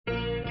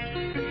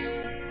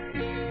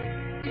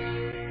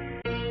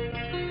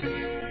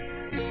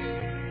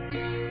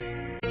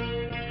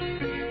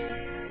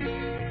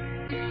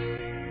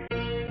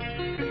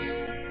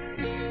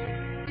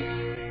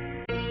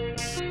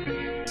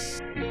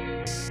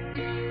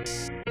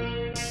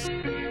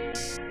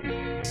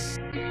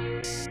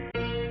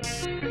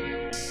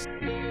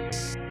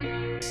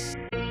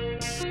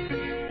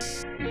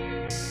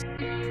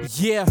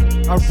Yeah,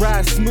 I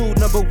ride smooth,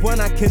 number one,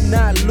 I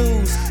cannot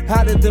lose.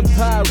 Hotter than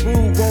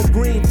Pyru, on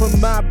green from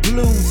my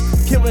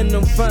blues. Killing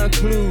them fun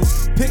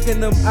clues, picking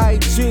them I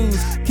choose.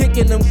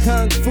 Kicking them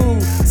kung fu,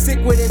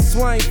 sick with it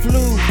swine flu.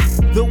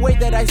 The way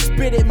that I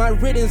spit it, my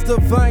rhythm's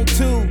divine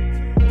too.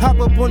 Hop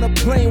up on a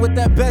plane with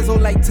that bezel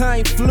like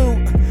time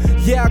flew.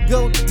 Yeah, I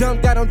go dumb,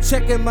 got them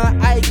checking my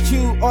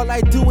IQ. All I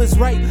do is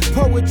write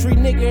poetry,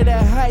 nigga,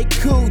 that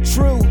haiku.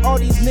 True, all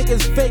these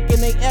niggas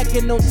faking, they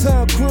acting no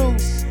Tom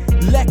Cruise.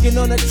 Lacking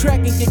on the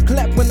track and get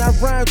clapped when I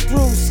rhyme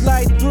through.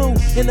 Slide through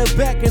in the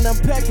back and I'm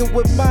packing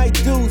with my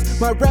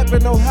dudes. My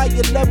rapping on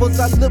higher levels,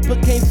 I look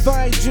but can't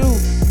find you.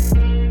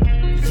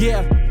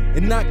 Yeah,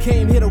 and I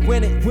came here to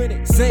win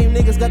it. Same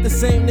niggas got the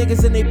same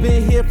niggas and they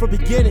been here from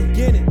beginning.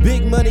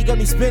 Big money got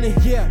me spinning,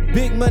 yeah.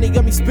 Big money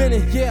got me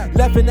spinning, yeah.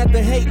 Laughing at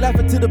the hate,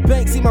 laughing to the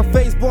bank. See my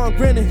face, boy, I'm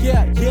grinning,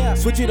 yeah.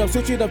 Switch it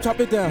up,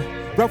 chop it down.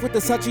 Rough with the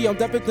Sachi, I'm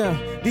dumping down.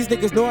 These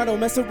niggas know I don't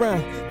mess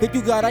around. Thank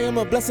you God, I am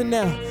a blessing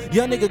now.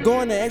 Young nigga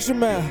going the extra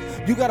mile.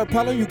 You got a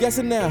problem, you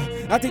guessing now.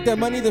 I take that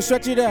money, then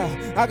stretch it out.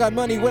 I got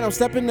money when I'm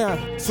stepping out.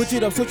 Switch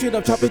it up,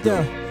 chop it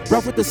down.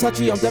 Rough with the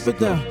Sachi, I'm dumping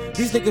down.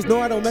 These niggas know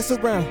I don't mess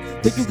around.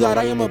 Thank you God,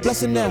 I am a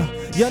blessing now.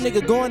 Young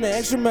nigga going the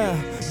extra mile.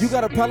 You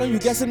got a problem, you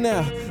guessing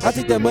now. I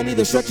take that money,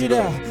 then stretch it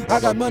out. I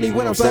got money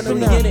when I'm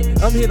stepping out.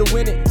 I'm here to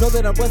win it. Know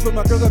that I'm blessed, but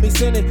my girl got me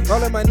sinning.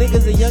 All of my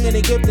niggas are young and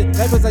they gifted.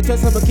 Life as I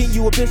trust, I'm a king,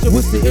 you a bishop.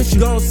 What's the issue?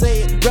 Don't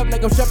say it. Rap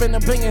like I'm strapping,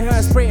 I'm banging how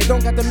I spray it.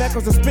 Don't got the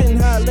macros, I'm spitting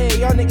how I lay it.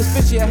 Y'all niggas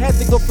fishy, I had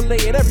to go fillet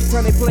it every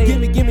time they play it.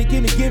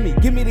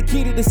 Give me the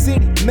key to the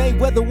city.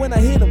 Mayweather when I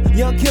hit him.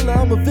 Young killer,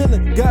 I'm a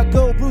villain. Got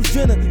gold, Bruce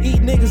Jenner.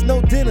 Eat niggas, no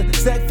dinner.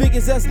 Stack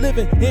figures, that's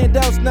living.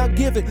 Handouts, not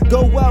giving.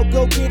 Go out,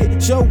 go get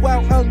it. Show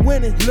out, I'm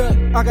winning. Look,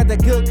 I got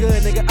that good,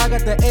 nigga. I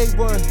got the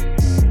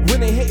A1.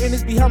 When they hating,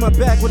 it's behind my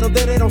back. When I'm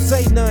there, they don't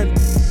say none.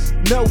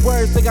 No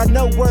words, they got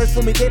no words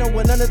for me, they don't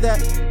want none of that.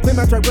 Play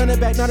my track, running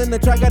back, not in the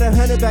track, got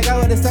 100 back. I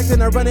got it stacked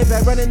and I run it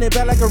back, running it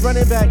back like a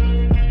running back.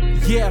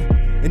 Yeah,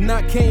 and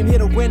I came here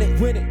to win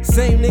it.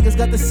 Same niggas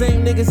got the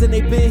same niggas and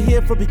they been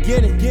here from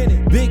beginning.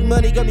 Big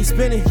money got me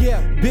spinning, yeah.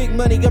 Big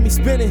money got me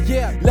spinning,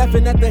 yeah.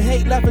 Laughing at the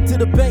hate, laughing to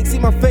the bank, see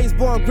my face,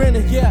 boy, I'm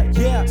grinning,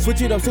 yeah.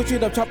 Switch it up,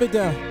 chop it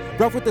down.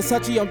 Rough with the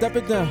Sachi, I'm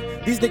dumping down.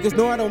 These niggas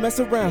know I don't mess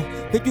around.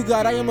 Thank you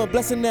God, I am a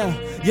blessing now.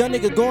 Young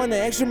nigga going the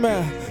extra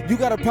mile. You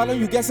got a problem,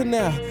 you guessing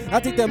now. I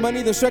take that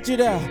money, then stretch it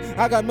out.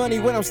 I got money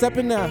when I'm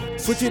stepping out.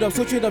 Switch it up,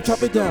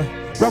 chop it down.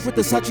 Rough with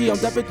the Sachi, I'm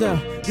dumping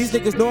down. These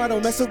niggas know I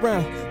don't mess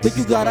around. Thank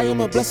you God, I am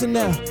a blessing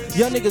now.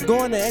 Young nigga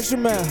going the extra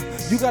mile.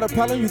 You got a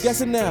problem, you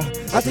guessing now.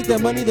 I take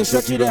that money, then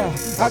stretch it out.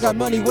 I got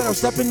money when I'm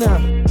stepping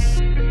out.